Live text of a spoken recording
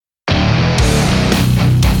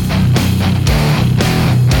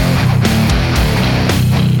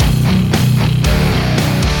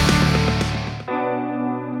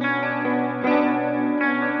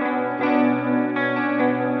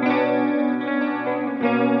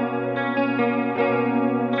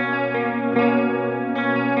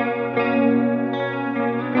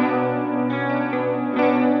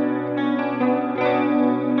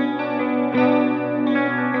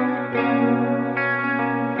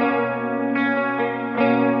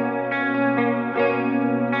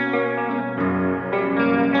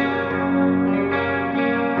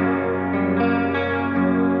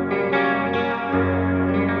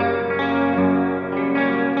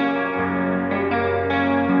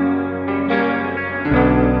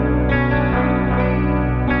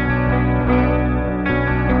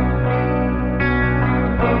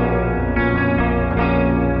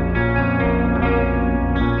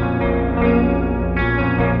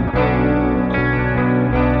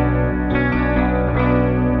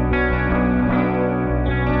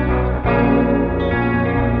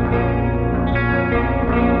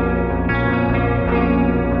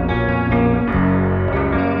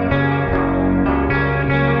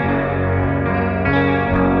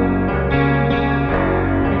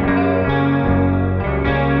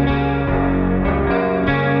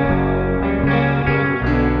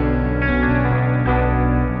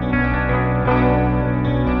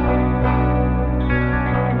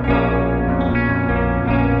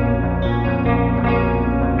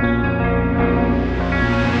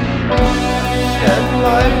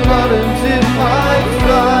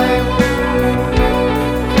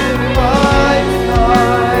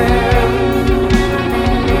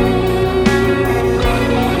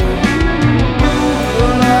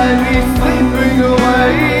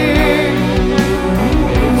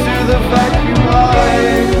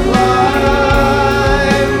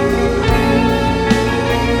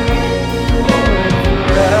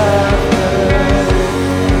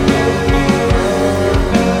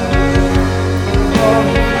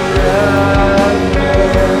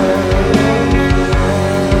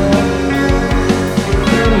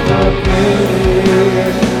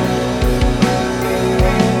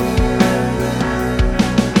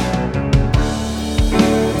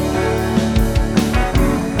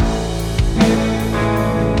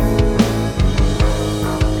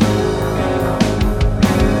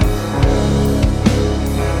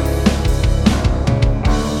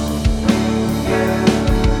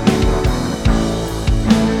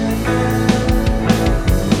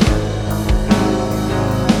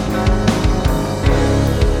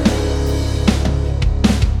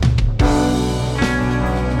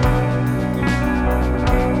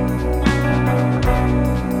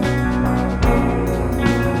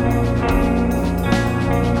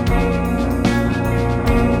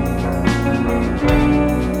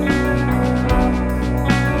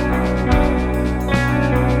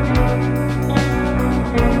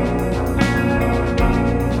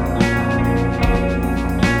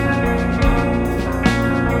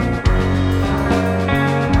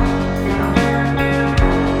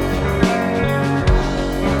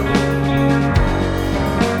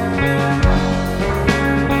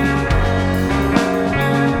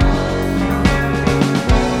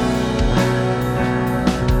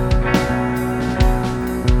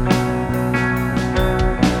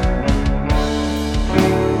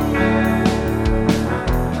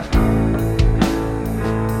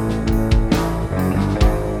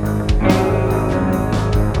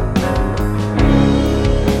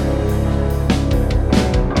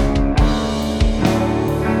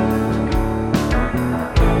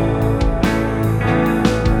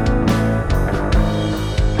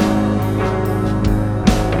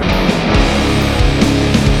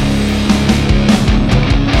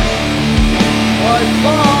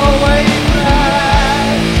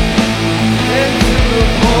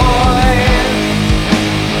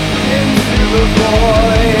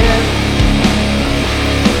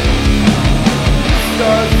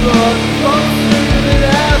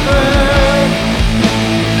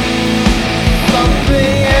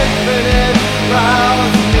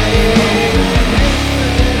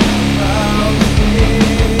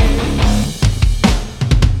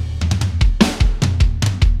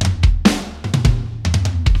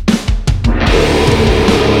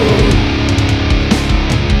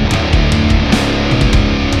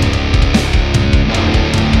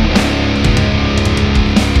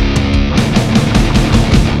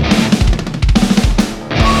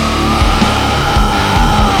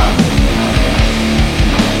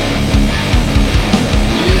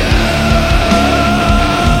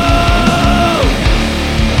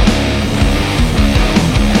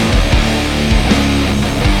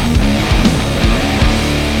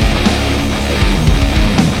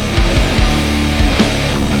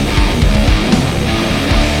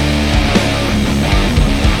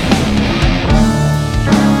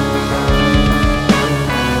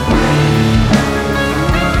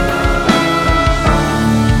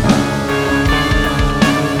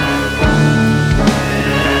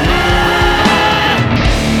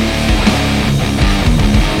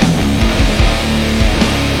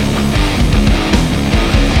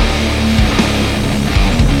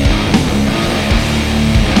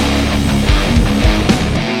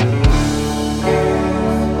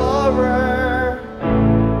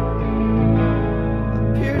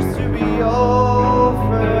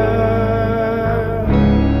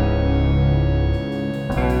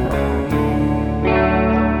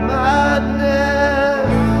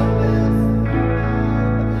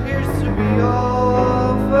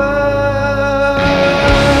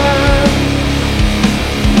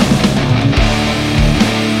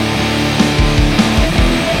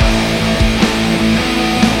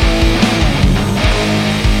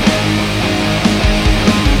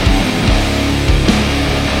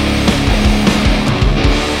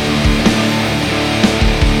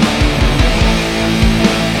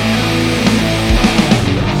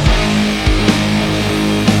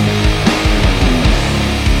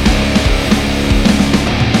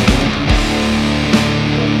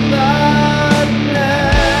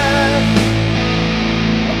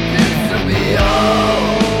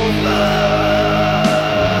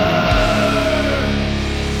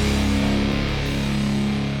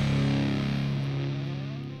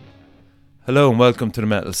Hello and welcome to the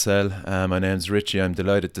Metal Cell. My name's Richie. I'm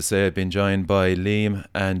delighted to say I've been joined by Liam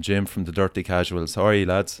and Jim from the Dirty Casuals. How are you,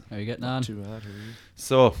 lads? How are you getting on? Too bad,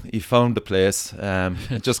 So, you found the place. I'm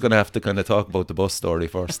just going to have to kind of talk about the bus story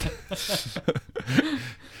first.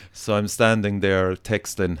 So I'm standing there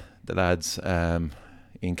texting the lads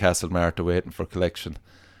in Castlemartyr waiting for collection,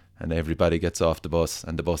 and everybody gets off the bus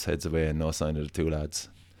and the bus heads away and no sign of the two lads.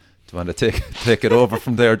 Do you want to take it over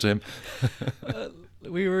from there, Jim?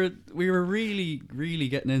 We were really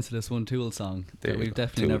getting into this one Tool song that we've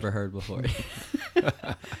definitely never heard before.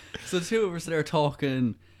 So the two of us there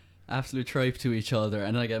talking absolute tripe to each other,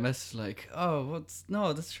 and then I get a message like,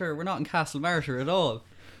 that's sure we're not in Castlemartyr at all.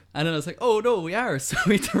 And then I was like, oh no, we are. So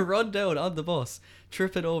we had to run down on the bus,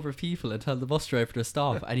 tripping over people and tell the bus driver to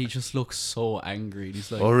stop. And he just looks so angry. And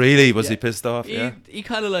he's like, oh really? Was he pissed off? He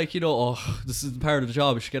kind of like, this is part of the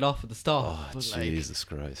job, we should get off at the stop. Oh, but Jesus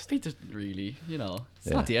Christ. He didn't really, it's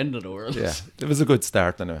not the end of the world. Yeah, it was a good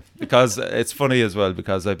start anyway. Because it's funny as well,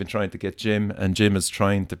 because I've been trying to get Jim, and Jim is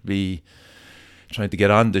trying to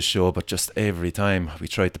get on this show, but just every time we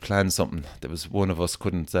tried to plan something, there was one of us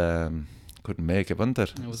couldn't make it, wasn't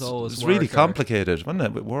it? It was always it was really complicated, wasn't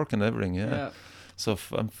it, with work and everything. Yeah. So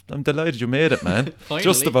I'm delighted you made it, man.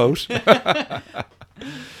 Just about.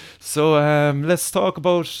 So let's talk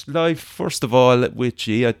about life first of all. With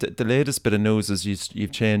you, the latest bit of news is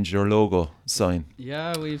you've changed your logo sign.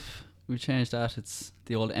 Yeah, we've changed that. It's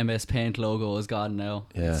the old MS Paint logo is gone now.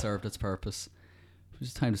 Yeah. It served its purpose.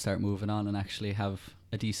 It's time to start moving on and actually have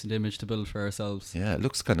a decent image to build for ourselves. Yeah, it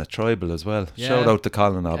looks kind of tribal as well. Yeah. Shout out to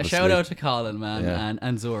Colin, obviously. Shout out to Colin, man, Yeah.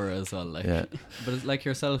 and Zora as well. Yeah. But it's like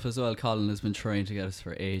yourself as well, Colin has been trying to get us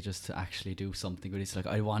for ages to actually do something. But he's like,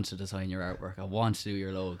 I want to design your artwork, I want to do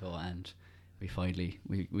your logo, and we finally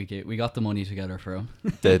we got the money together for him.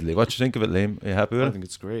 Deadly. What do you think of it, Liam? Are you happy with it? I think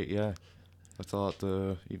it's great, yeah. I thought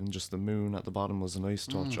even just the moon at the bottom was a nice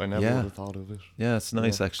touch. I never Yeah. would have thought of it. Yeah, it's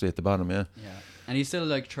nice actually at the bottom, yeah. Yeah, and he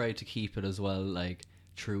still tried to keep it as well,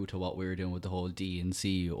 true to what we were doing with the whole D and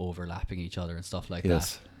C overlapping each other and stuff like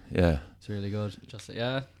Yes, that. yeah. It's really good. Just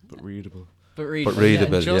But readable. But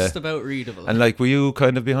readable, yeah. About readable. And were you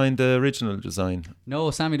kind of behind the original design?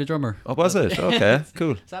 No, Sammy the drummer. Oh, was it? Okay,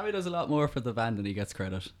 cool. Sammy does a lot more for the band than he gets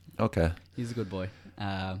credit. Okay. He's a good boy.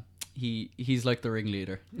 he's like the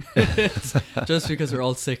ringleader. Just because we're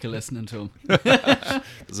all sick of listening to him.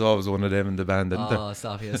 There's always one of them in the band, isn't there? Oh,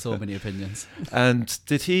 stop! He has so many opinions. And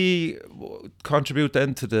did he contribute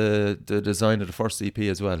then to the design of the first EP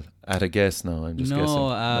as well? At a guess now, I'm just guessing.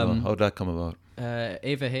 No, how'd that come about?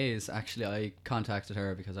 Ava Hayes, actually, I contacted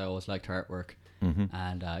her because I always liked her artwork,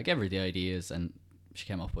 and I gave her the ideas, and she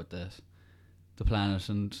came up with the planet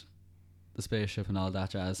and the spaceship and all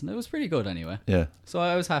that jazz, and it was pretty good anyway. Yeah. So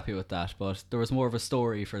I was happy with that, but there was more of a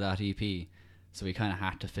story for that EP, so we kind of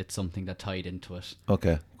had to fit something that tied into it.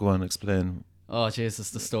 Okay, go on, explain. Oh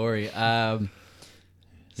Jesus, the story.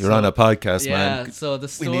 You're on a podcast, man. Yeah, so the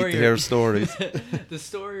story. We need to hear stories. The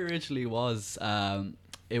story originally was,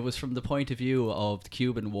 it was from the point of view of the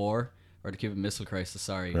Cuban War, or the Cuban Missile Crisis,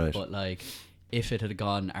 sorry. Right. But like, if it had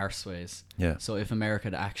gone arseways. Yeah. So if America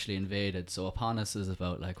had actually invaded. So Upon Us is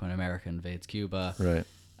about like when America invades Cuba. Right.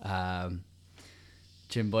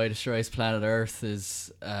 Jim Boy Destroys Planet Earth is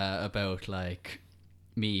about like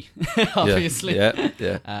me, obviously.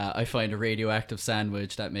 Yeah. I find a radioactive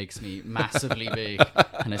sandwich that makes me massively big,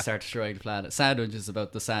 and I start destroying the planet. Sandwich is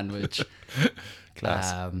about the sandwich.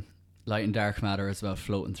 Class. Light and Dark Matter is about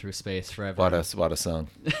floating through space forever. What a song.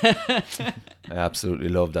 I absolutely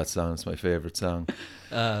love that song. It's my favourite song.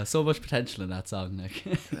 So much potential in that song, Nick.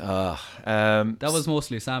 That was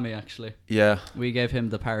mostly Sammy, actually. Yeah. We gave him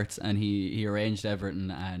the parts, and he arranged everything,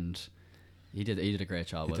 and he did a great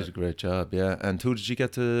job with it. He did a great job, yeah. And who did you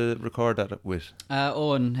get to record that with?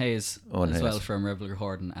 Owen Hayes Hayes. well, from Rebel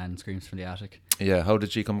Recording and Screams from the Attic. Yeah, how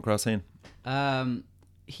did you come across him?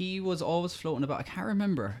 He was always floating about. I can't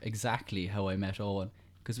remember exactly how I met Owen,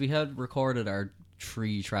 because we had recorded our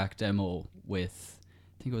 3-track demo with,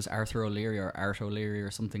 I think it was Arthur O'Leary or Art O'Leary or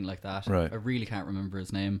something like that. Right. I really can't remember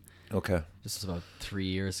his name. Okay. This was about 3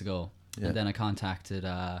 years ago. Yeah. And then I contacted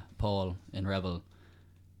Paul in Rebel,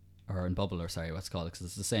 or in Bubble, or sorry, what's it called, because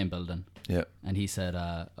it's the same building. Yeah. And he said,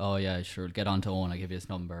 oh yeah, sure, get on to Owen, I'll give you his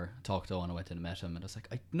number. Talked to Owen, I went in and met him, and I was like,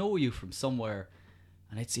 I know you from somewhere.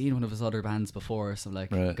 And I'd seen one of his other bands before, some like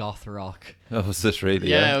goth rock. Oh, was this really?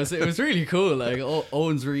 Yeah, it was really cool. Like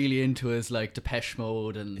Owen's really into his like Depeche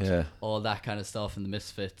Mode and all that kind of stuff, and the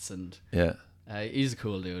Misfits, and he's a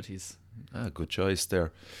cool dude. He's good choice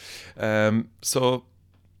there. So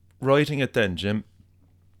writing it then, Jim,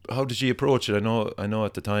 how did you approach it? I know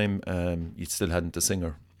at the time you still hadn't a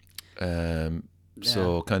singer.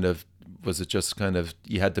 So kind of, was it just kind of,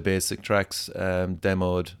 you had the basic tracks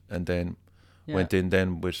demoed, and then went in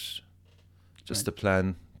then with just the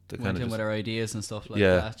plan to went in with our ideas and stuff like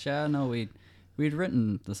that. Yeah, no, we'd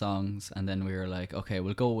written the songs, and then we were like, okay,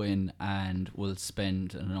 we'll go in and we'll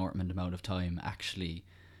spend an inordinate amount of time actually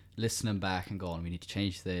listening back and going, we need to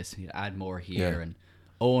change this, we need to add more here. And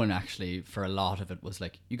Owen actually, for a lot of it, was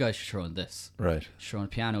like, you guys should throw in this. Right. Throw in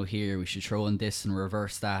piano here, we should throw in this and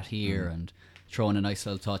reverse that here, and throw in a nice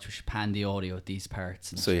little touch, we should pan the audio at these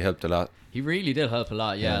parts. And so he helped a lot. He really did help a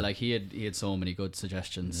lot, like he had so many good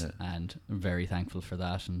suggestions, and I'm very thankful for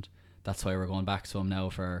that, and that's why we're going back to him now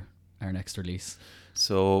for our next release.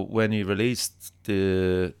 So when you released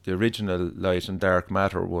the original Light and Dark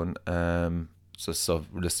Matter one, so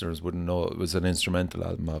listeners wouldn't know, it was an instrumental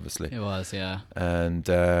album, obviously. It was, yeah. And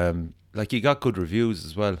like, you got good reviews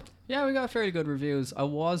as well. Yeah, we got fairly good reviews. I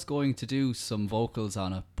was going to do some vocals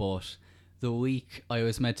on it, but the week I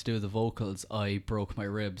was meant to do the vocals, I broke my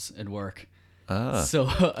ribs in work. So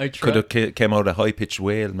I could have came out a high-pitched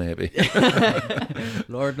wail, maybe.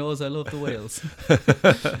 Lord knows I love the whales.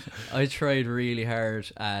 I tried really hard,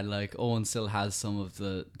 and like Owen still has some of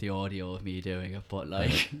the audio of me doing it, but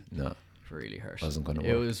like no, really hurt. Wasn't going to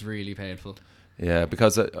work. It was really painful. Yeah,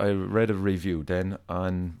 because I read a review then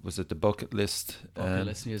on, was it the Bucket List? Bucket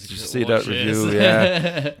List Music. Did you see that review?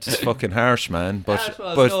 Yeah, just fucking harsh, man. But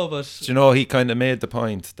you know, he kind of made the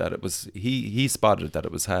point that it was, he spotted that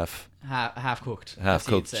it was half cooked. Half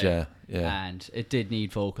cooked, yeah. And it did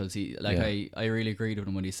need vocals. I really agreed with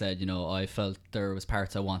him when he said, you know, I felt there was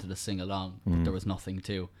parts I wanted to sing along, but there was nothing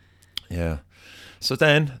to. Yeah. So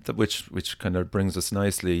then, which kind of brings us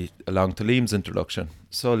nicely along to Liam's introduction.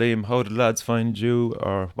 So Liam, how did the lads find you,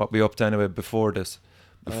 or what were you up to anyway before this?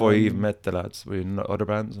 Before you even met the lads? Were you in other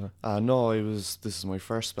bands? Or? No, this is my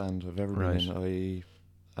first band I've ever been in.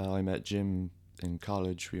 I met Jim in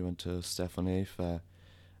college. We went to Stefan Afa,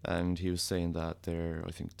 and he was saying that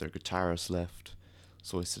I think their guitarist left.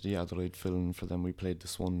 So I said, that I'd fill in for them. We played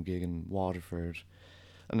this one gig in Waterford.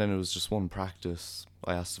 And then it was just one practice.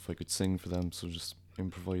 I asked if I could sing for them, so just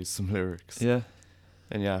improvise some lyrics. Yeah.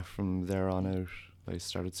 And from there on out, I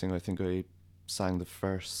started singing. I think I sang the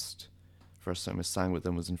first time I sang with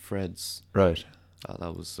them was in Fred's. Right.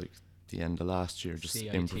 That was like the end of last year, just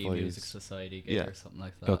CIT improvised. Music Society gig or something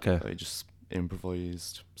like that. Okay. I just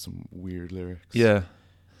improvised some weird lyrics. Yeah.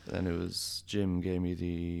 Then it was Jim gave me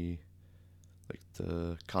the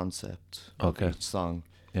concept Okay. of each song.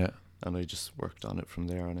 Yeah. And I just worked on it from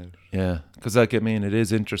there on out. Yeah, because like I mean, it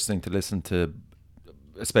is interesting to listen to,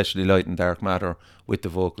 especially Light and Dark Matter, with the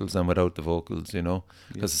vocals and without the vocals, you know,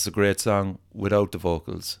 because it's a great song without the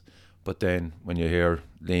vocals. But then when you hear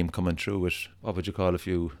Liam coming through with, what would you call, a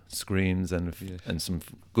few screams and some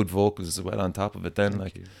good vocals as well on top of it, then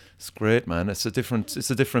Thank you. It's great, man. It's a different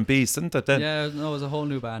beast, isn't it? Then Yeah, no, it was a whole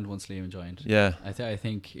new band once Liam joined. yeah, I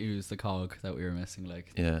think he was the cog that we were missing,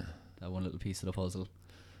 like yeah. that one little piece of the puzzle.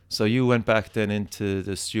 So you went back then into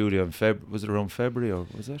the studio in was it around February or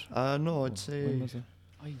was it? No, I'd say When was it?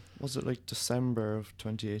 was it like December of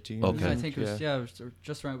 2018? Okay. I think it was it was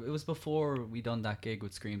just around. It was before we done that gig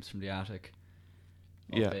with Screams from the Attic.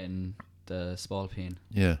 Up in the Spillane.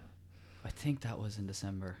 Yeah. I think that was in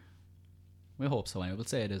December. We hope so. Anyway, we'll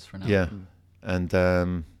say it is for now. Yeah.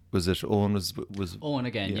 And was it Owen was Owen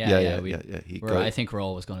again? yeah. Yeah. I think we're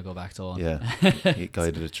always going to go back to Owen. Yeah. He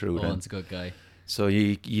guided it through. Owen's a good guy. So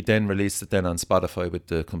you then released it then on Spotify with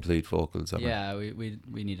the complete vocals. Yeah,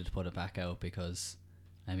 we needed to put it back out because,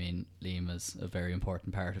 I mean, Liam is a very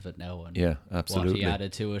important part of it now, and yeah, absolutely. what he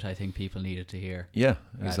added to it, I think people needed to hear. Yeah,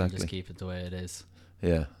 rather exactly. than just keep it the way it is.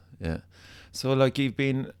 Yeah, yeah. So like you've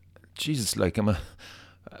been, Jesus, like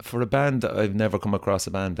for a band, I've never come across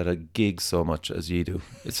a band that gigs so much as you do.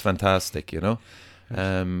 It's fantastic, you know.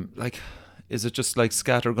 Like, is it just like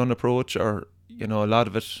scattergun approach, or you know, a lot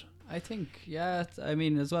of it? I think, yeah. I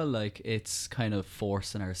mean, as well, like it's kind of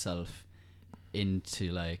forcing ourselves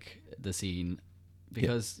into like the scene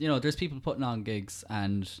because you know there's people putting on gigs,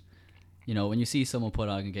 and you know when you see someone put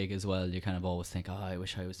on a gig as well, you kind of always think, oh, I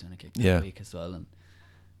wish I was doing a gig that week as well. And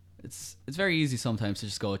it's very easy sometimes to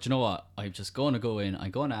just go, do you know what? I'm just going to go in.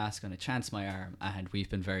 I'm going to ask, going to chance my arm, and we've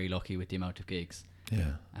been very lucky with the amount of gigs.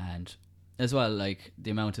 Yeah, and as well, like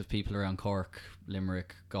the amount of people around Cork,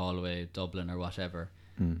 Limerick, Galway, Dublin, or whatever.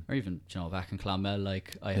 Or even, you know, back in Clonmel,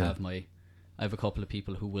 like I have a couple of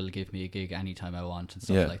people who will give me a gig anytime I want and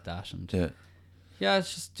stuff like that. And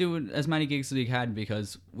it's just doing as many gigs as we can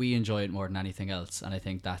because we enjoy it more than anything else, and I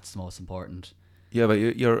think that's the most important. Yeah, but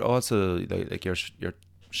you're also like you're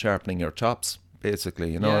sharpening your chops,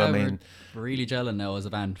 basically. You know what I mean? We're really gelling now as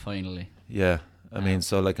a band, finally. Yeah. I mean,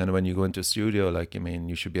 so like, and when you go into a studio, like, I mean,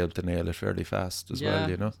 you should be able to nail it fairly fast as well,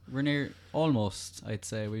 you know? We're near almost, I'd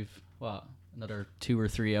say we've another 2 or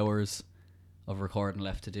 3 hours of recording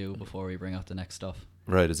left to do before we bring out the next stuff.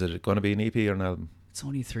 Right. Is it going to be an EP or an album? It's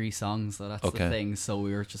only 3 songs, so that's the thing. So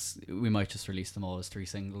we might just release them all as 3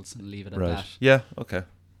 singles and leave it at that. Yeah. Okay.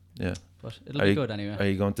 Yeah. But it'll be good anyway. Are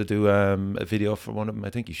you going to do a video for one of them? I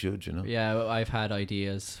think you should, you know. Yeah, I've had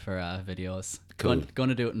ideas for videos. Cool. Going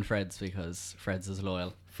to do it in Fred's because Fred's is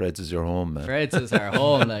loyal. Fred's is your home, man. Fred's is our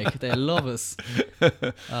home, like they love us.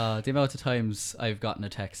 The amount of times I've gotten a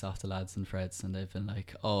text off the lads in Fred's and they've been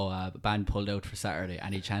like, "Oh, band pulled out for Saturday.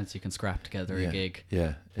 Any chance you can scrap together a gig?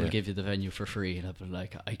 Yeah, we'll give you the venue for free." And I've been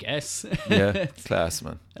like, "I guess." Yeah, class,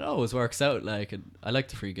 man. It always works out. Like I like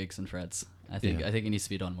the free gigs in Fred's. I think it needs to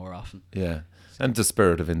be done more often. Yeah, and the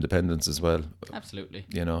spirit of independence as well. Absolutely.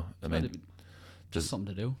 You know, I mean, just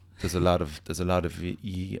something to do. There's a lot of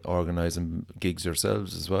you organising gigs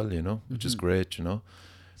yourselves as well, you know, which is great, you know,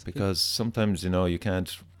 because sometimes, you know, you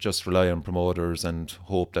can't just rely on promoters and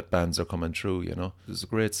hope that bands are coming through, you know. There's a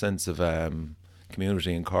great sense of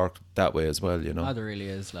community in Cork that way as well, you know. There really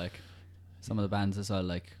is. Like some of the bands as well,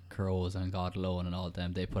 like Crows and God Alone and all of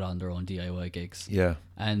them, they put on their own DIY gigs. Yeah.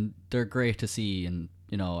 And they're great to see, and,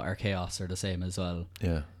 you know, our Chaos are the same as well.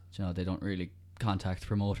 Yeah. You know, they don't really contact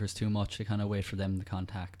promoters too much. They kind of wait for them to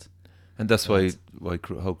contact. And that's why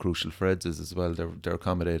how crucial Fred's is as well. They're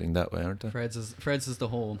accommodating that way, aren't they? Fred's is the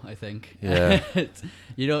home, I think. Yeah.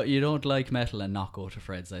 You don't like metal and not go to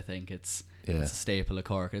Fred's. I think it's a staple of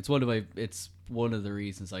Cork. It's one of the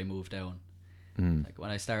reasons I moved down. Like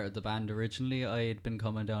when I started the band originally, I had been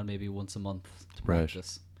coming down maybe once a month to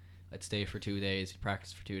practice. I'd stay for 2 days,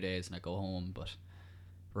 practice for 2 days, and I'd go home. But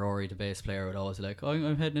Rory, the bass player, would always be like, "Oh,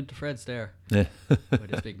 I'm heading into Fred's there," with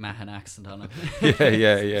his big Mahon accent on him.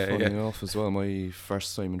 Yeah. Funny enough as well, my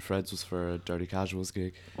first time in Fred's was for a Dirty Casuals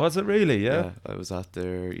gig. Was it really? Yeah. I was at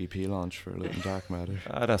their EP launch for Light and Dark Matter.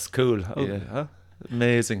 That's cool. Huh?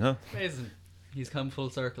 Amazing, huh? Amazing. He's come full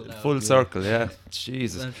circle now. Full circle, yeah.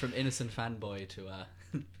 Jesus. Went from innocent fanboy to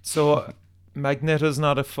So, Magneto's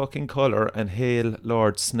not a fucking colour, and Hail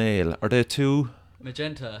Lord Snail, are they two?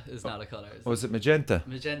 Magenta is not a colour. Was it magenta?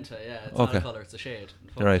 Magenta, yeah. It's not a colour, it's a shade.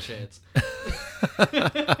 Right. Shades.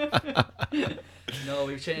 No,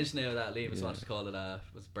 we've changed the name of that. Liam just wanted to call it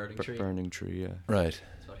was Burning Tree. Burning Tree, yeah. Right.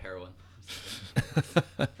 It's about heroin.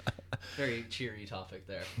 Very cheery topic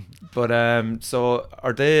there. But so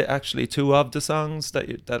are they actually two of the songs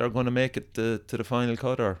that are going to make it to the final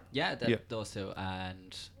cut, or? Yeah, those two,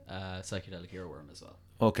 and Psychedelic Earworm as well.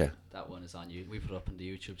 Okay. That one is on you. We put it up on the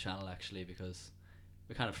YouTube channel actually because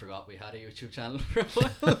we kind of forgot we had a YouTube channel for a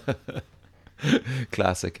while.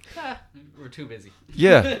 Classic. We're too busy.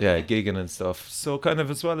 Yeah, gigging and stuff. So kind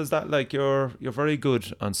of as well as that, like you're very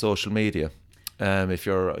good on social media. If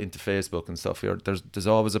you're into Facebook and stuff, there's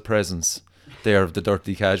always a presence there of the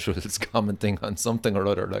dirty casuals commenting on something or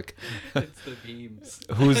other. Like it's the memes.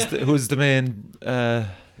 Who's the main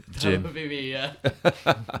Jim? That would be me, yeah.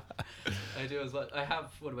 I do as well. I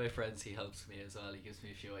have one of my friends. He helps me as well. He gives me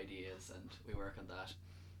a few ideas, and we work on that.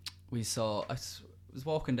 I was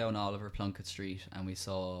walking down Oliver Plunkett Street, and we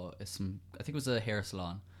saw I think it was a hair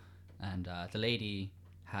salon, and the lady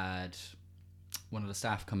had one of the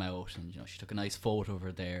staff come out, and she took a nice photo of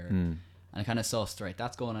her there, and I kind of sussed, right,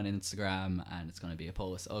 that's going on Instagram, and it's going to be a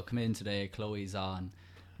post. Oh, come in today, Chloe's on,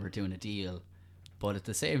 we're doing a deal. But at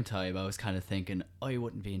the same time, I was kind of thinking I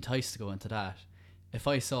wouldn't be enticed to go into that. If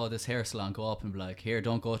I saw this hair salon go up and be like, here,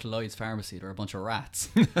 don't go to Lloyd's Pharmacy, they're a bunch of rats.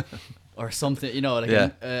 Or something,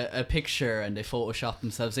 a picture, and they Photoshop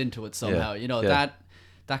themselves into it somehow.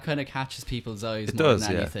 That kind of catches people's eyes more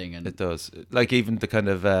than anything. And it does. Like even the kind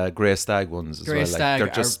of Grey Stag ones as well. Stag they're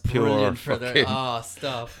just are pure for fucking...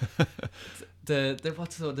 stop.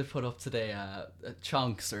 What's the one they put up today?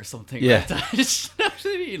 Chunks or something Yeah. like that. It's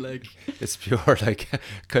actually like... It's pure, like,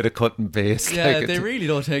 kind of cut and base. Yeah, like they really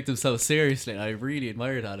don't take themselves seriously, and I really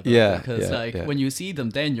admire that about Yeah, them. Because, yeah. when you see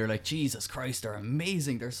them then, you're like, Jesus Christ, they're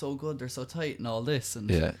amazing, they're so good, they're so tight and all this. And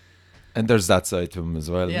Yeah. And there's that side to them as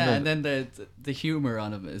well. yeah, isn't and it? then the humour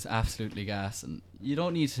on them is absolutely gas, and you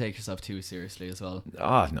don't need to take yourself too seriously as well.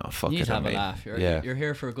 No, fuck You need it. to have I mean, a laugh. yeah. You're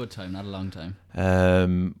here for a good time, not a long time.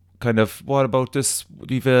 Kind of, what about this?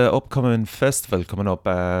 We've an upcoming festival coming up,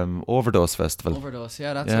 Overdose Festival. Overdose,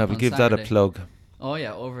 yeah, that's Yeah, up we on give that a Saturday. plug. Oh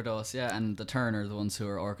yeah, Overdose, yeah, and the Turner are the ones who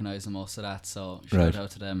are organising most of that, so shout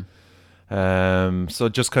out to them. So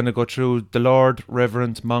just kind of go through the Lord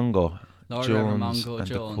Reverend Mongo. Lord Jones Reverend Mongo and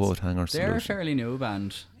Jones. the Coat Hanger They're a Solution. fairly new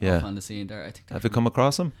band Yeah. on the scene there. I think Have you come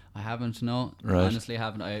across them? I haven't, no. Right. Honestly,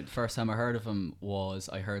 haven't. The first time I heard of them was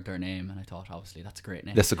I heard their name and I thought, obviously, that's a great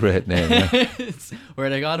name. That's a great name. Yeah. Where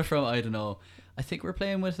they got it from, I don't know. I think we're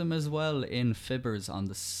playing with them as well in Fibbers on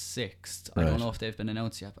the 6th. I Right. don't know if they've been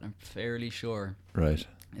announced yet, but I'm fairly sure Right.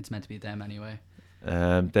 it's meant to be them anyway.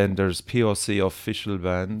 Then there's POC Official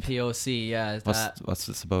Band. POC, yeah. What's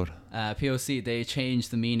this about? POC, they change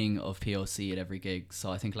the meaning of POC at every gig.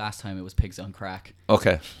 So I think last time it was Pigs on Crack.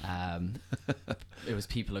 Okay. It was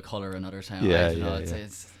People of Colour another time. Yeah, I don't know. yeah.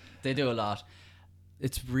 They do a lot.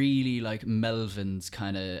 It's really like Melvin's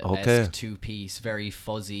kind of Okay. two-piece, very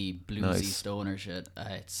fuzzy, bluesy Nice. stoner shit.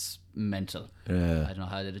 It's mental. Yeah. I don't know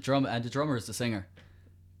how they did. The drummer is the singer,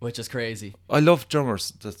 which is crazy. I love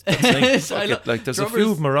drummers. That's like there's a few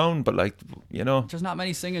of them around, but like, There's not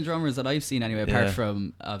many singing drummers that I've seen anyway, apart Yeah.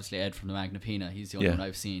 from obviously Ed from the Magna Pina. He's the only Yeah. one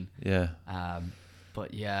I've seen. yeah,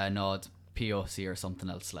 But yeah, no, it's POC or something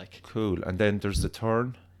else like. cool. And then there's the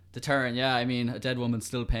Turn. The Turn, yeah, I mean, a dead woman's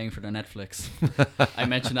still paying for their Netflix. I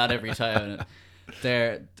mention that every time.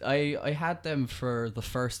 I had them for the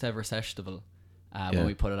first ever Seshtival when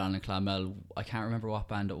we put it on in Clonmel. I can't remember what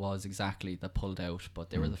band it was exactly that pulled out, but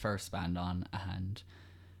they were the first band on, and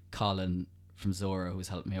Colin from Zora, who's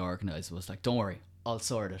helped me organise, was like, don't worry, I'll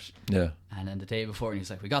sort it. Yeah, And then the day before, he's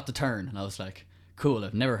like, we got the Turn. And I was like, cool,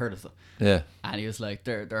 I've never heard of them. yeah. And he was like,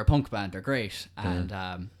 they're a punk band, they're great.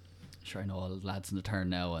 And sure, I know all the lads in the Turn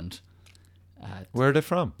now, and Where are they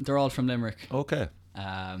from? they're all from Limerick, Okay,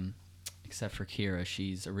 except for Ciara.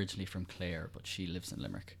 She's originally from Clare, but she lives in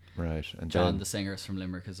Limerick. right. And John, then, the singer, is from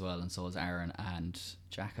Limerick as well, and so is Aaron, and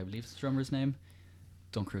Jack, I believe is the drummer's name.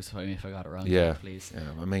 Don't crucify me if I got it wrong, yeah, please. yeah.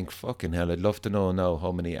 I mean, fucking hell, I'd love to know now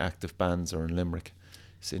how many active bands are in Limerick.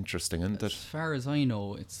 It's interesting, isn't As it? far as I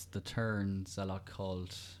know, it's the Turns, a lot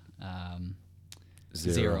called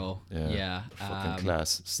Zero. Yeah. Fucking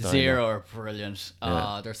class. Steiner. Zero are brilliant.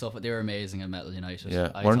 Yeah. They were amazing at Metal United.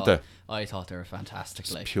 Yeah, I weren't thought, I thought they were fantastic.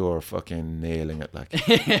 Just Like, pure fucking nailing it, like.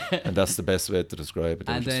 And that's the best way to describe it.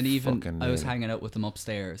 They and were then just even fucking I was nailing it. hanging out with them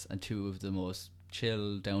upstairs, and two of the most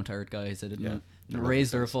chill, down to earth guys. They didn't Yeah.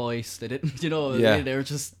 raise their voice. They didn't, Yeah. they were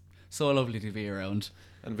just so lovely to be around.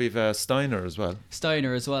 And we've Steiner as well.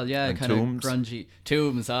 Steiner as well, yeah, And kind of Toombs. grungy.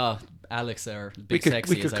 Toombs, Alex are We big could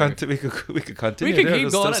sexy. we as could, ever. we could continue. We could there. keep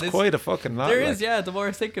There's, going. There's It's- quite a fucking lot. There like. is, yeah. The more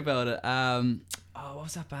I think about it, what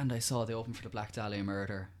was that band I saw? They opened for the Black Dahlia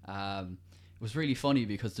Murder. was really funny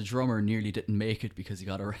because the drummer nearly didn't make it because he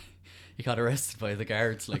got arrested by the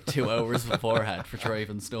guards like 2 hours beforehand for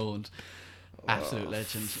driving stoned. Absolute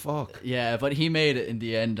legend. Fuck. Yeah, but he made it in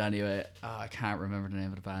the end anyway. I can't remember the name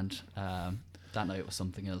of the band. That night was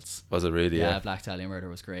something else. Was it really? Yeah, Black Dahlia Murder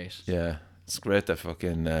was great. Yeah, it's great that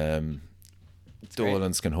fucking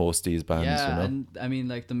Dolan's can host these bands. Yeah, you know? and I mean,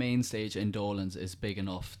 like the main stage in Dolan's is big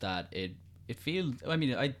enough that it feels. I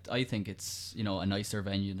mean, I think it's, you know, a nicer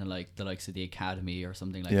venue than like the likes of the Academy or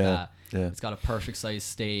something like that. Yeah. It's got a perfect size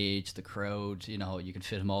stage. The crowd, you know, you can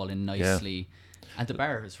fit them all in nicely, and the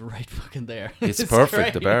bar is right fucking there. It's perfect.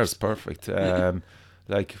 Great. The bar is perfect.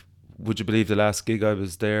 Like, would you believe the last gig I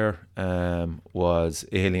was there was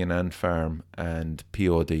Alien Ant Farm and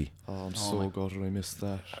POD. Oh, I'm so gutted I missed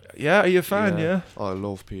that. Yeah, are you a fan? Yeah. Oh, I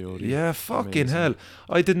love POD. Yeah, fucking Amazing. hell.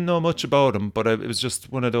 I didn't know much about him, but it was just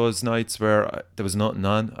one of those nights where there was nothing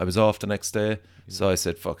on. I was off the next day, so I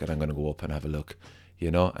said, fuck it, I'm going to go up and have a look,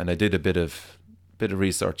 you know. And I did a bit of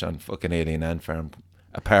research on fucking Alien Ant Farm,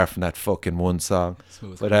 apart from that fucking one song.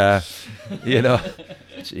 Smooth. But you know,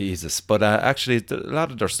 Jesus. But actually, a lot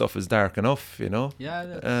of their stuff is dark enough, you know.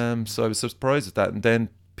 Yeah. So I was surprised at that. And then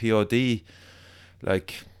POD,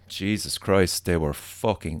 like, Jesus Christ, they were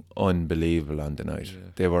fucking unbelievable on the night. Yeah.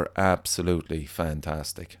 They were absolutely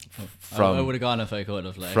fantastic. I would have gone if I could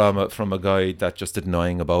have. Like, From a guy that just didn't know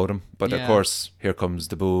anything about him. But of Yeah. course, Here Comes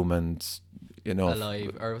the Boom and, you know.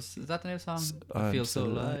 Alive, or is that the name of the song? I I'm Feel So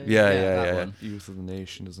Still Alive. Yeah, that yeah. one. Youth of the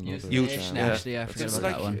Nation is another. Youth of the Youth- Nation, yeah. actually, I It's forget just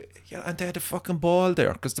about that one. Yeah, and they had a fucking ball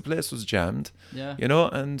there because the place was jammed. Yeah. You know,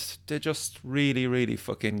 and they just really, really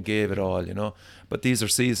fucking gave it all, you know. But these are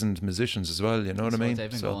seasoned musicians as well, you know what I mean?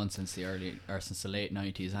 They've been going since the late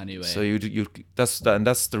 90s anyway. So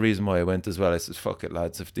that's the reason why I went as well. I said, fuck it,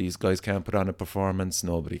 lads, if these guys can't put on a performance,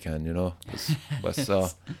 nobody can, you know.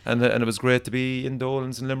 And it was great to be in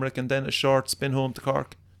Dolan's in Limerick, and then a short spin home to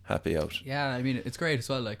Cork. Happy out. Yeah, I mean, it's great as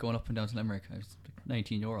well, like going up and down to Limerick. I was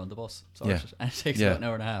 €19 on the bus, Yeah. and it takes Yeah. about an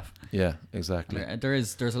hour and a half. Yeah, exactly. And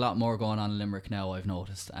there's a lot more going on in Limerick now, I've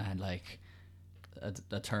noticed, and like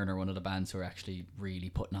a Turner, one of the bands who are actually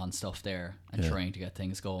really putting on stuff there and trying to get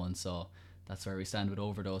things going. So that's where we stand with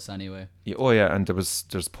Overdose anyway. Yeah, oh yeah, and there's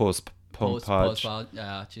post punk Podge.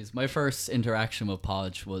 Yeah, jeez. My first interaction with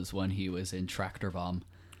Podge was when he was in Tractor Bomb.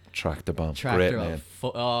 Tractor Bomb. Great Tractor Bomb. name.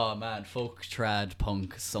 Oh man, folk, trad,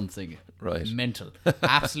 punk, something. Right. Mental.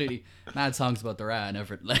 Absolutely mad songs about the Ra and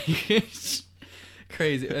everything. Like, it's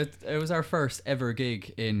crazy. It was our first ever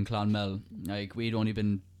gig in Clonmel. Like, we'd only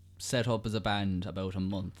been set up as a band about a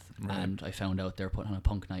month, and I found out they were putting on a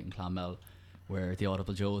punk night in Clonmel where the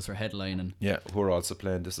Audible Joes were headlining. Yeah, who are also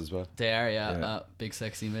playing this as well. They are, Yeah. Big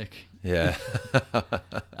Sexy Mick. Yeah.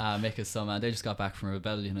 Mick is some man. They just got back from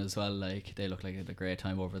Rebellion as well. Like, they look like they had a great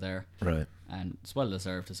time over there. Right. And it's well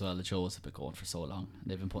deserved as well. The Joes have been going for so long.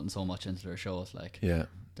 They've been putting so much into their shows. Like, Yeah.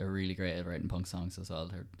 they're really great at writing punk songs as well.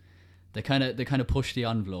 They kind of push the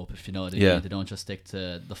envelope, if you know what I Yeah. mean. They don't just stick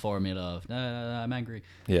to the formula of I'm angry.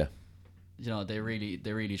 Yeah. You know, they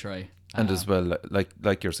really try. And as well,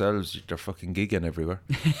 like yourselves, they're fucking gigging everywhere.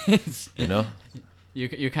 You know?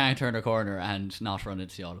 You can't turn a corner and not run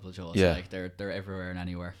into the Audible Joes. Yeah. Like, they're everywhere and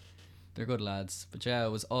anywhere. They're good lads. But yeah, it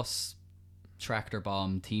was us, Tractor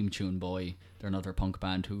Bomb, Team Tune Boy. They're another punk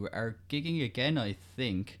band who are gigging again, I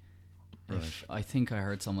think. I think I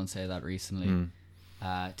heard someone say that recently.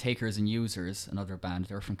 Takers and Users, another band.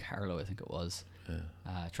 They were from Carlow, I think it was.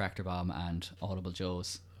 Tractor Bomb and Audible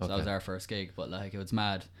Joes. So that was our first gig. But like, it was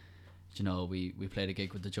mad. You know, we played a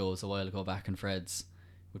gig with the Joes a while ago back in Fred's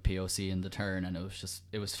with POC in the turn, and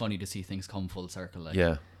it was funny to see things come full circle. Like,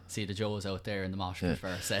 Yeah. see the Joes out there in the mosh pit for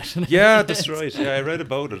our set. Yeah, that's right. Yeah, I read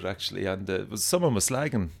about it actually, and someone was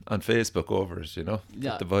slagging on Facebook over it. You know,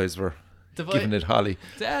 Yeah. the boys were The boy- giving it holly.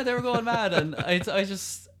 Yeah, they were going mad, and I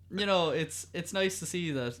just, you know, it's nice to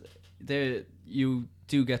see that you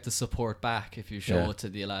do get the support back if you show it to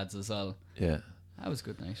the lads as well. Yeah. That was a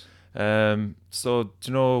good night. So do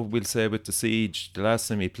you know, we'll say with the Siege, the last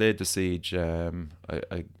time we played the Siege,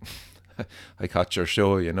 I I caught your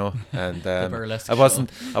show, you know, and burlesque I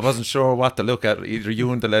wasn't sure what to look at, either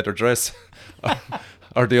you in the leather dress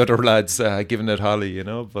or the other lads giving it holly, you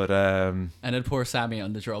know. But and then poor Sammy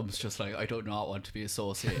on the drums, just like, I do not want to be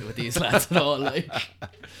associated with these lads at all. Like,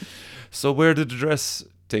 so where did the dress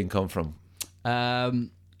thing come from?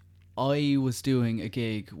 I was doing a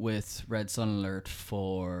gig with Red Sun Alert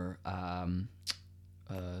for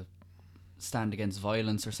Stand Against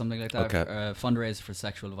Violence or something like that. Okay. A fundraiser for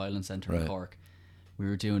Sexual Violence Centre in Cork. We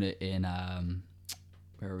were doing it in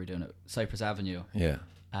where were we doing it? Cypress Avenue. Yeah.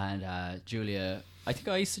 And Julia, I think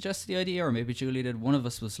I suggested the idea, or maybe Julia did. One of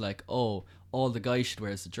us was like, oh, all the guys should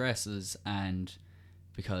wear the dresses, and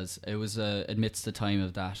because it was amidst the time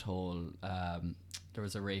of that whole there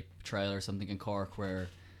was a rape trial or something in Cork where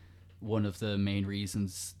one of the main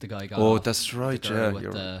reasons the guy got off, that's right, the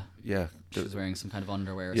girl yeah, she was wearing some kind of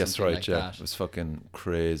underwear or yes, something right, like yeah, that. it was fucking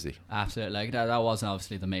crazy. Absolutely, like that wasn't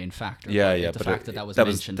obviously the main factor. Yeah, but yeah, the but fact that was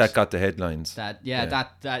mentioned, that got the headlines. That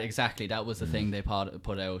exactly, that was the thing they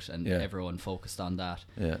put out, and everyone focused on that.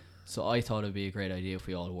 Yeah. So I thought it'd be a great idea if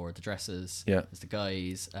we all wore the dresses. Yeah. As the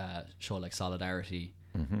guys, show like solidarity.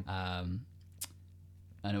 Mm-hmm.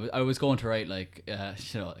 And I was going to write like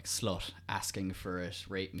like slut, asking for it,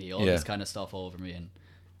 rape me, all this kind of stuff over me, and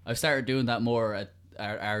I've started doing that more at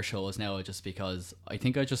our shows now, just because I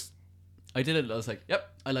think I did it. I was like,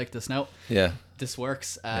 yep, I like this now. Yeah, this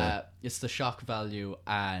works. It's the shock value,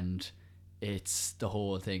 and it's the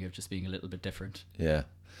whole thing of just being a little bit different. Yeah,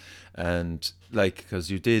 and like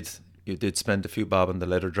because you did spend a few bob on the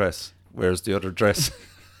leather dress. Where's the other dress?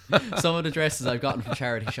 Some of the dresses I've gotten from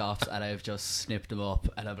charity shops, and I've just snipped them up,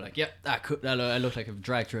 and I'm like, yep, I look like I've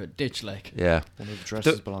dragged through a ditch, like. Yeah. One of the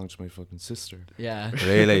dresses belonged to my fucking sister. Yeah.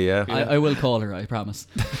 Really, yeah. I will call her, I promise.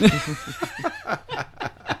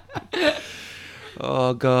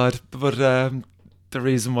 Oh God! But the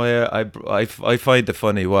reason why I find it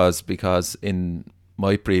funny was because in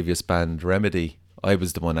my previous band, Remedy, I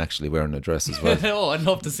was the one actually wearing a dress as well. Oh, I'd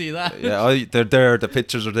love to see that. Yeah, they're there. The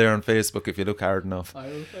pictures are there on Facebook if you look hard enough. I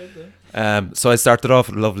will find them. So I started off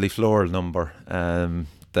with a lovely floral number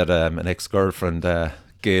that an ex-girlfriend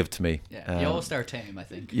gave to me. Yeah, you all start tame, I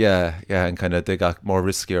think. Yeah, and kind of they got more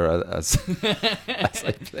riskier as as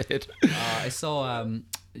I played. I saw.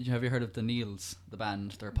 Have you heard of the Neils, the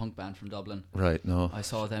band? They're a punk band from Dublin. Right. No. I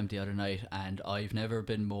saw them the other night, and I've never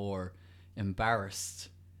been more embarrassed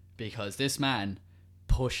because this man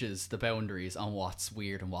pushes the boundaries on what's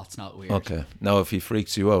weird and what's not weird. Okay. Now, if he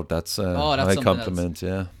freaks you out, that's that's a high compliment. else.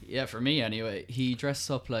 Yeah. Yeah, for me anyway. He dressed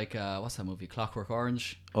up like what's that movie? Clockwork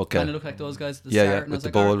Orange. Okay. Kind of looked like those guys at the Yeah, start. yeah, And with the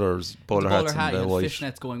like, bowler hats hat, and the white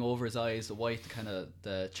fishnets going over his eyes, the white kind of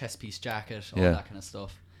the chest piece jacket, all Yeah. that kind of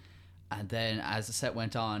stuff. And then as the set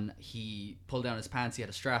went on, he pulled down his pants. He had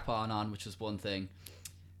a strap on, which was one thing.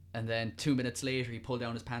 And then 2 minutes later, he pulled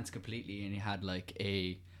down his pants completely, and he had like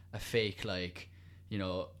a fake, like,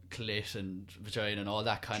 clit and vagina and all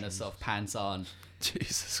that kind of stuff pants on.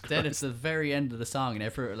 Jesus Christ. Then it's the very end of the song,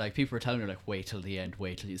 and people were telling her, like, wait till the end,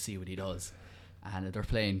 wait till you see what he does. And they're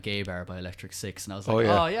playing Gay Bar by Electric Six, and I was like,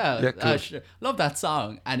 cool. Love that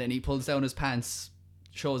song. And then he pulls down his pants,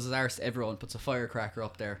 shows his arse to everyone, puts a firecracker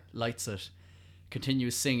up there, lights it,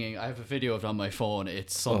 continues singing. I have a video of it on my phone.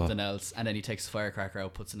 It's something else. And then he takes the firecracker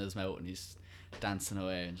out, puts it in his mouth, and he's dancing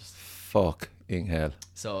away and just fucking hell.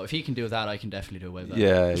 So if he can do that, I can definitely do it with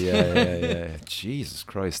that. Yeah. Jesus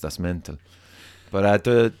Christ, that's mental. But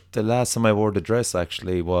the last time I wore the dress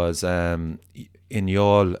actually was in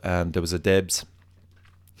Youghal. There was a Debs.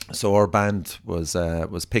 So our band was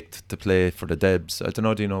picked to play for the Debs. I don't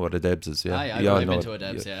know. Do you know what a Debs is? Yeah, I've been to a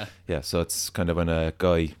Debs. Yeah. Yeah. So it's kind of when a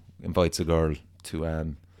guy invites a girl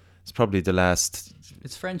to. It's probably the last.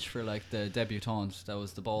 It's French for like the debutante. That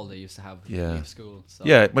was the ball they used to have when they leave school. So.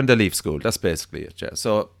 Yeah, when they leave school. That's basically it. Yeah.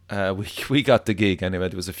 So we got the gig anyway.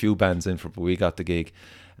 There was a few bands in for, but we got the gig,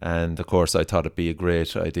 and of course I thought it'd be a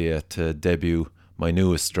great idea to debut my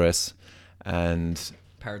newest dress, and.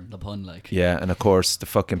 Pardon the pun, like. Yeah, and of course the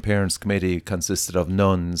fucking parents' committee consisted of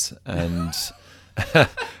nuns and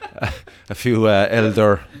a few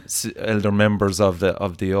elder members of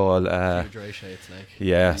the all dry shades, like.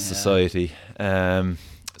 Yeah, society.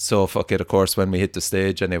 So fuck it. Of course, when we hit the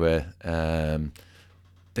stage anyway,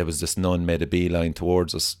 there was this nun made a beeline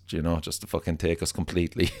towards us, just to fucking take us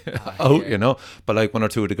completely out, But like one or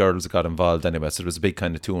two of the girls got involved anyway, so there was a big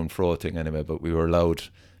kind of to and fro thing anyway. But we were allowed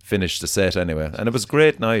finish the set anyway, and it was a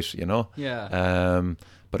great night, Yeah.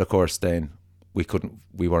 But of course, then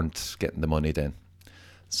we weren't getting the money then,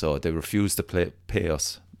 so they refused to pay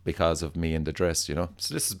us because of me in the dress,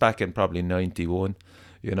 So this is back in probably 91.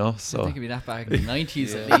 So I think it'd be that back in the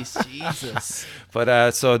 90s at least. Jesus.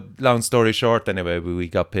 But so long story short, anyway, we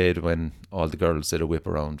got paid when all the girls did a whip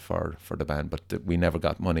around for the band, but we never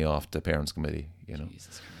got money off the parents' committee.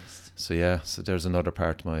 Jesus Christ. So yeah, so there's another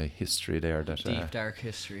part of my history there that deep dark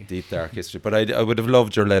history. But I would have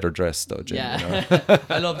loved your leather dress though, Jim. Yeah,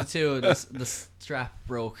 I loved it too. The strap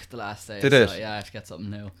broke the last day. Did it? Yeah, I have to get something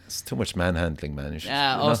new. It's too much manhandling, man.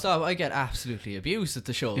 Stop! I get absolutely abused at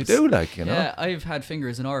the shows. You do, like, Yeah, I've had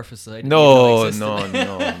fingers in orifices I didn't No.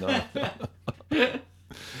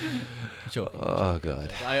 Sure. Oh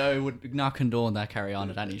God. I would not condone that carry on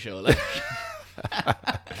at any show. Like.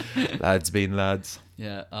 Lads being lads.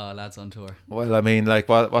 Yeah, lads on tour. Well, I mean, like,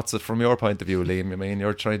 what's it from your point of view, Liam? I mean,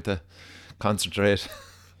 you're trying to concentrate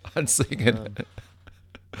on singing.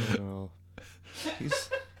 I don't know.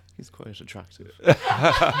 He's quite attractive.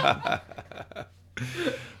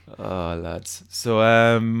 Oh, lads. So,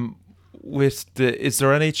 is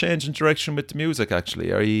there any change in direction with the music?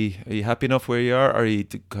 Actually, are you happy enough where you are? Or are you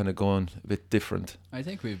kind of going a bit different? I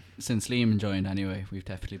think since Liam joined anyway, we've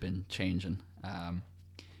definitely been changing.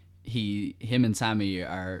 Him and Sammy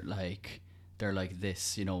are like, they're like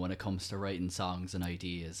this, you know, when it comes to writing songs and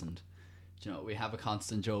ideas, and you know, we have a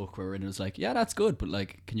constant joke where it was like, yeah, that's good, but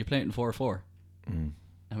like, can you play it in 4/4?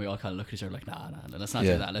 And we all kind of look at each other like, nah, let's not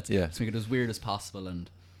do that. Let's make it as weird as possible. And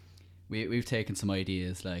we've taken some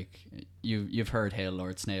ideas, like you've heard Hail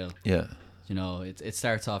Lord Snail. Yeah. You know, it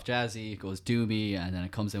starts off jazzy, it goes doomy, and then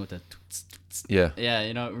it comes in with the yeah.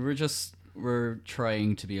 You know, we're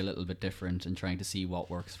trying to be a little bit different and trying to see what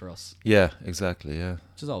works for us. Yeah, exactly. Yeah,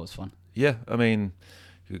 which is always fun. Yeah, I mean,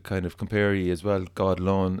 you kind of compare you as well. God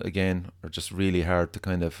Alone again are just really hard to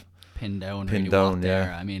kind of pin down.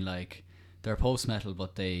 Yeah, I mean, like, they're post metal,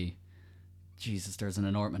 but there's an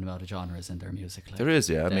enormous amount of genres in their music. Like, there is,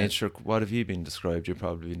 yeah. I mean, sure. What have you been described? You've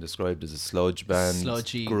probably been described as a sludge band,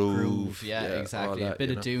 sludgy groove. Yeah, exactly. That, a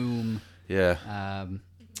bit of doom. Yeah.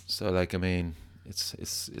 So, like, I mean,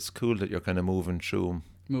 it's cool that you're kind of moving through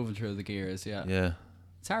the gears. Yeah. Yeah.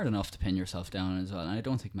 It's hard enough to pin yourself down as well, and I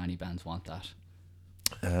don't think many bands want that.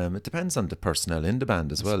 It depends on the personnel in the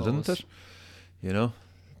band as well, doesn't it? You know.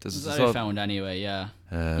 That's what I found anyway. Yeah.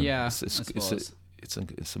 It's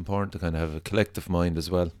important to kind of have a collective mind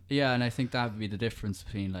as well. Yeah, and I think that would be the difference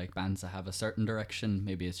between like bands that have a certain direction.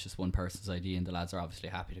 Maybe it's just one person's idea, and the lads are obviously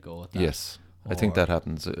happy to go with that. Yes, I think that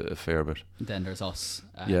happens a fair bit. Then there's us,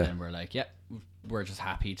 and then we're like, we're just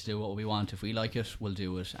happy to do what we want. If we like it, we'll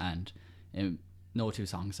do it, and no two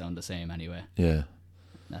songs sound the same anyway. Yeah,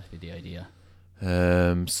 that'd be the idea.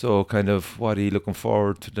 So kind of, what are you looking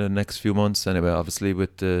forward to the next few months anyway? Obviously,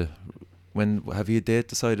 when have you a date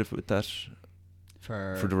decided with that?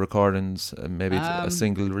 For the recordings, maybe a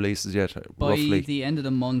single releases yet, roughly? By the end of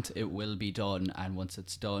the month it will be done, and once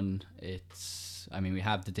it's done, we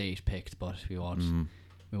have the date picked, but we won't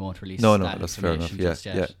release that that's fair enough. Just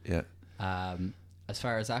yet. Yeah. As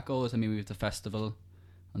far as that goes, I mean, we have the festival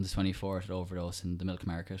on the 24th at Overdose in the Milk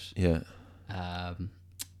Market. Yeah.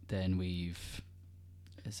 Then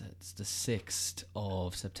it's the 6th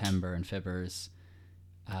of September in Fibbers.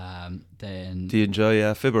 Then do you enjoy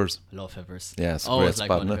Fibbers? I love Fibbers. Yeah, it's a great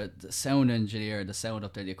spot, the sound engineer, the sound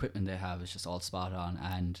up there, the equipment they have is just all spot on,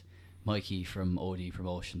 and Mikey from OD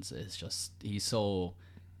Promotions is just, he's so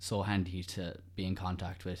handy to be in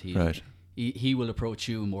contact with. He will approach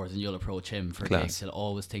you more than you'll approach him for gigs. He'll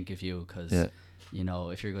always think of you because you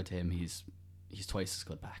know, if you're good to him, he's twice as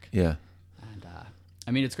good back. Yeah. And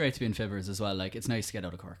I mean, it's great to be in Fibbers as well. Like, it's nice to get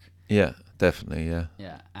out of Cork. Yeah, definitely. Yeah.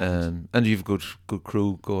 Yeah. And you've good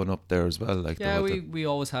crew going up there as well. Like, yeah, we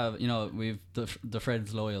always have. You know, we've the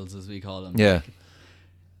Fred's Loyals, as we call them. Yeah.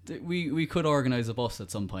 Like, we could organise a bus at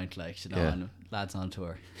some point, like, you know, and lads on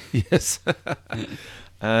tour. Yes.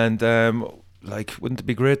 And like, wouldn't it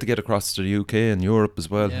be great to get across to the UK and Europe as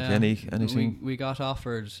well? Yeah. Anything? We got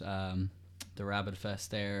offered the Rabbit Fest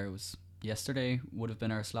there. It was yesterday, would have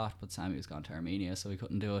been our slot, but Sammy was gone to Armenia, so we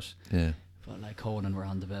couldn't do it. Yeah. But like, Conan were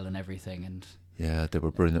on the bill and everything, and yeah, they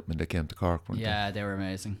were brilliant when they came to Cork, weren't they? Yeah, they were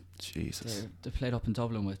amazing. Jesus. They played up in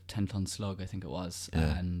Dublin with 10 Ton Slug, I think it was,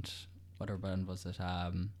 and what other band was it?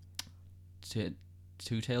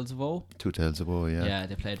 Two Tales of Woe. Two Tales of Woe, yeah. Yeah,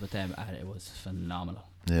 they played with them, and it was phenomenal.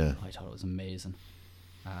 Yeah. I thought it was amazing.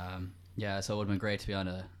 So it would have been great to be on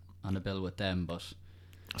a bill with them, but.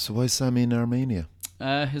 So why is Sammy in Armenia?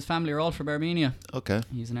 His family are all from Armenia. Okay.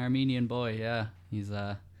 He's an Armenian boy, yeah. He's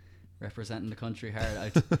representing the country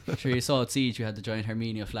hard. I'm sure you saw at Siege, we had the giant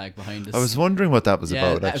Armenia flag behind us. I was wondering what that was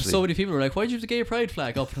about, actually. So many people were like, why'd you have the gay pride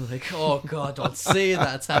flag up? And I was like, oh God, don't say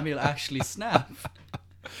that. Sammy will actually snap.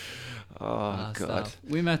 Oh, God. Stop.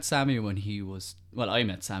 We met Sammy I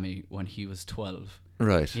met Sammy when he was 12.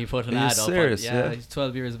 Right. He put an ad up. Serious? Yeah, he's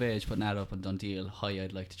 12 years of age, put an ad up on Dundeel. Hi,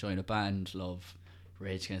 I'd like to join a band. Love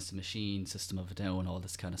Rage Against the Machine, System of a Down, all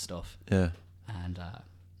this kind of stuff. Yeah. And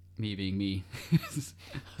me being me, I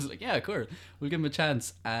was like, yeah, cool, we'll give him a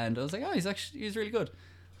chance. And I was like, oh, he's really good.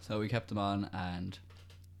 So we kept him on, and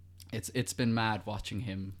it's been mad watching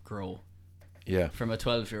him grow. Yeah. From a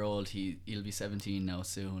 12-year-old, he'll be 17 now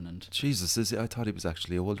soon, and Jesus, is he? I thought he was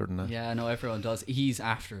actually older than that. Yeah, no, everyone does. He's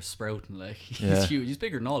after sprouting, like, he's huge. He's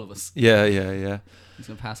bigger than all of us. Yeah. He's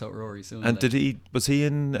gonna pass out Rory soon. And like, was he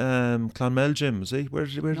in Clonmel Gym? Was he? Where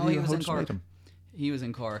did he was in Cork? He was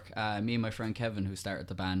in Cork. Me and my friend Kevin, who started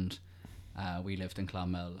the band, we lived in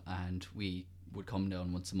Clonmel, and we would come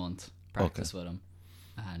down once a month, practice with him.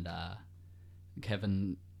 And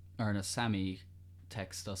Kevin, or no, Sammy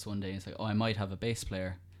texted us one day and he's like, "Oh, I might have a bass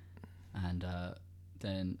player." And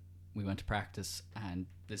then we went to practice, and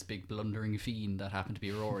this big blundering fiend that happened to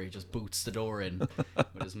be Rory just boots the door in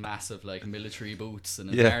with his massive like military boots and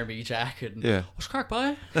his army jacket. And, "What's crack,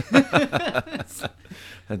 boy?"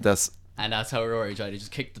 And that's how Rory tried. He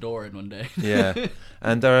just kicked the door in one day. Yeah.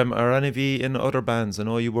 And are any of you in other bands? I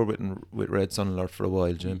know you were with Red Sun Alert for a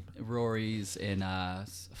while, Jim. Rory's in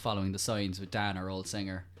Following the Signs with Dan, our old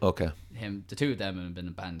singer. Okay. The two of them have been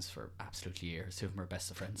in bands for absolutely years. Two of them are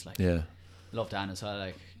best of friends. Like, yeah. Love Dan as well.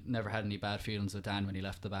 Like, never had any bad feelings with Dan when he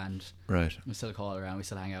left the band. Right. We still call around. We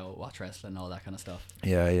still hang out, watch wrestling, all that kind of stuff.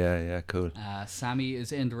 Yeah. Cool. Sammy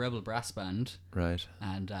is in the Rebel Brass Band. Right.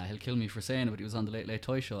 And he'll kill me for saying it, but he was on the Late Late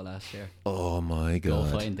Toy Show last year. Oh my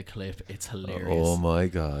God. Go find the clip. It's hilarious. Oh my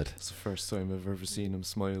God. It's the first time I've ever seen him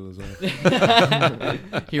smile as well.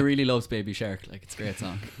 He really loves Baby Shark. Like, it's a great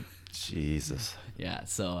song. Jesus. Yeah,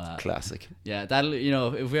 so classic. Yeah, that'll,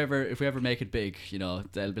 if we ever make it big,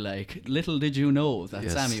 they'll be like, "Little did you know that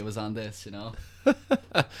Sammy was on this,"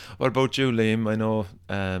 What about you, Liam? I know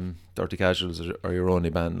Dirty Casuals are your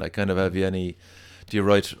only band. Like, kind of, have you any? Do you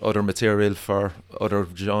write other material for other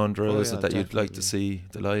genres that you'd like to see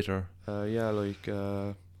the light, or?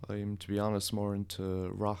 I'm, to be honest, more into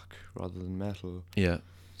rock rather than metal. Yeah.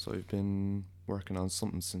 So I've been working on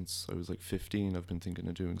something since I was like 15. I've been thinking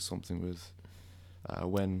of doing something with a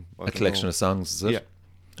collection of songs, is it?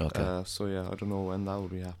 Yeah. Okay. I don't know when that will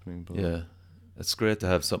be happening, but yeah, it's great to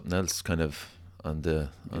have something else kind of on the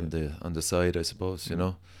side, I suppose.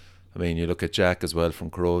 I mean, you look at Jack as well from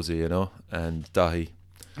Corrosi, and Dahi.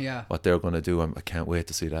 Yeah. What they're going to do, I can't wait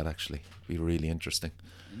to see that. Actually, it'll be really interesting.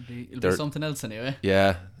 It'll be something else anyway.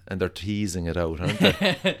 Yeah. And they're teasing it out, aren't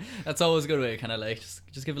they? That's always a good way, kind of like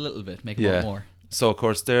just give a little bit, make it more. So of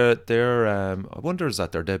course they're I wonder, is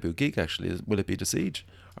that their debut gig actually? Will it be the Siege,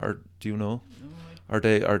 or do you know? No, are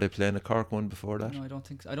they playing a Cork one before that? No, I don't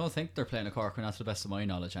think they're playing a Cork one. That's to the best of my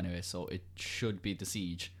knowledge anyway. So it should be the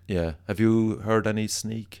Siege. Yeah. Have you heard any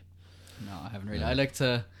sneak? No, I haven't really. I like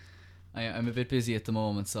to. I'm a bit busy at the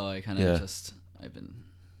moment, so I kind of I've been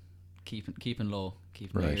keeping low.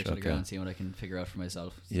 Keep my ear to the ground, seeing what I can figure out for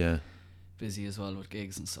myself. Yeah. Busy as well with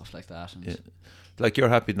gigs and stuff like that. And like, you're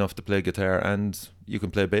happy enough to play guitar and you can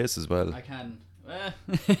play bass as well. I can.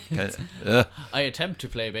 I attempt to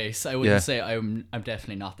play bass. I wouldn't say I'm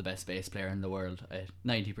definitely not the best bass player in the world.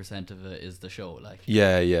 90% of it is the show. Like,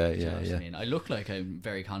 yeah. I mean, I look like I'm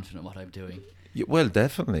very confident in what I'm doing. Yeah, well,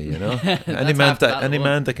 definitely. Any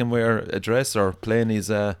man that can wear a dress or play in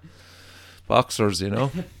his boxers,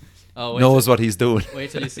 knows what he's doing.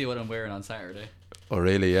 Wait till you see what I'm wearing on Saturday. Oh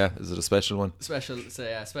really? Yeah. Is it a special one?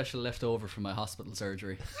 Special leftover from my hospital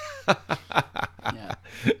surgery. Yeah.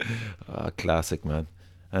 Classic, man.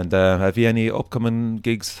 And have you any upcoming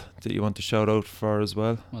gigs that you want to shout out for as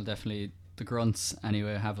well? Well, definitely the Grunts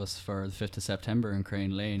anyway have us for the 5th of September in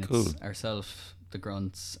Crane Lane. Cool. It's ourselves, the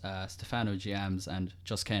Grunts, Stefano Giams and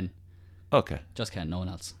Just Ken. Okay. Just Ken, no one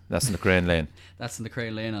else. That's in the Crane Lane. That's in the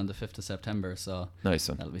Crane Lane on the 5th of September, so nice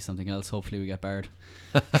one. That'll be something else. Hopefully we get barred.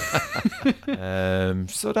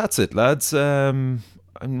 So that's it, lads. I'm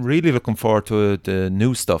really looking forward to the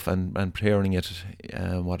new stuff and hearing it,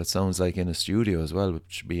 what it sounds like in a studio as well, which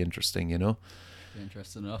should be interesting, Be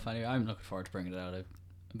interesting enough. Anyway, I'm looking forward to bringing it out. I've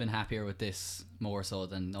been happier with this more so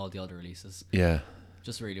than all the other releases. Yeah.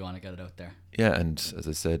 Just really want to get it out there. Yeah, and as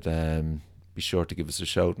I said, be sure to give us a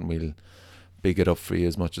shout and we'll big it up for you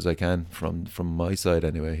as much as I can from my side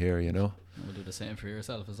anyway here, We'll do the same for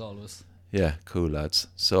yourself as always. Yeah, cool, lads.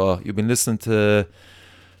 So you've been listening to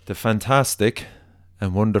the fantastic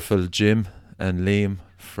and wonderful Jim and Liam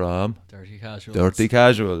from Dirty Casuals. Dirty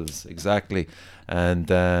Casuals, exactly.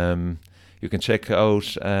 And you can check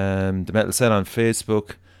out The Metal Set on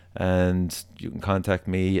Facebook, and you can contact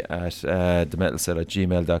me at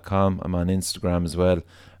themetalset@gmail.com. I'm on Instagram as well,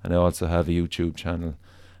 and I also have a YouTube channel,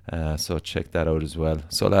 so check that out as well.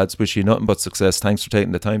 So lads, wish you nothing but success. Thanks for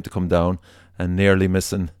taking the time to come down and nearly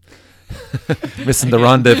missing the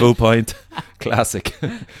rendezvous point. Classic.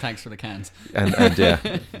 Thanks for the cans. And yeah,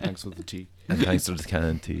 thanks for the tea. And thanks for the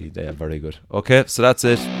can tea. They are very good. Okay, so that's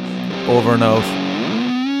it. Over and out.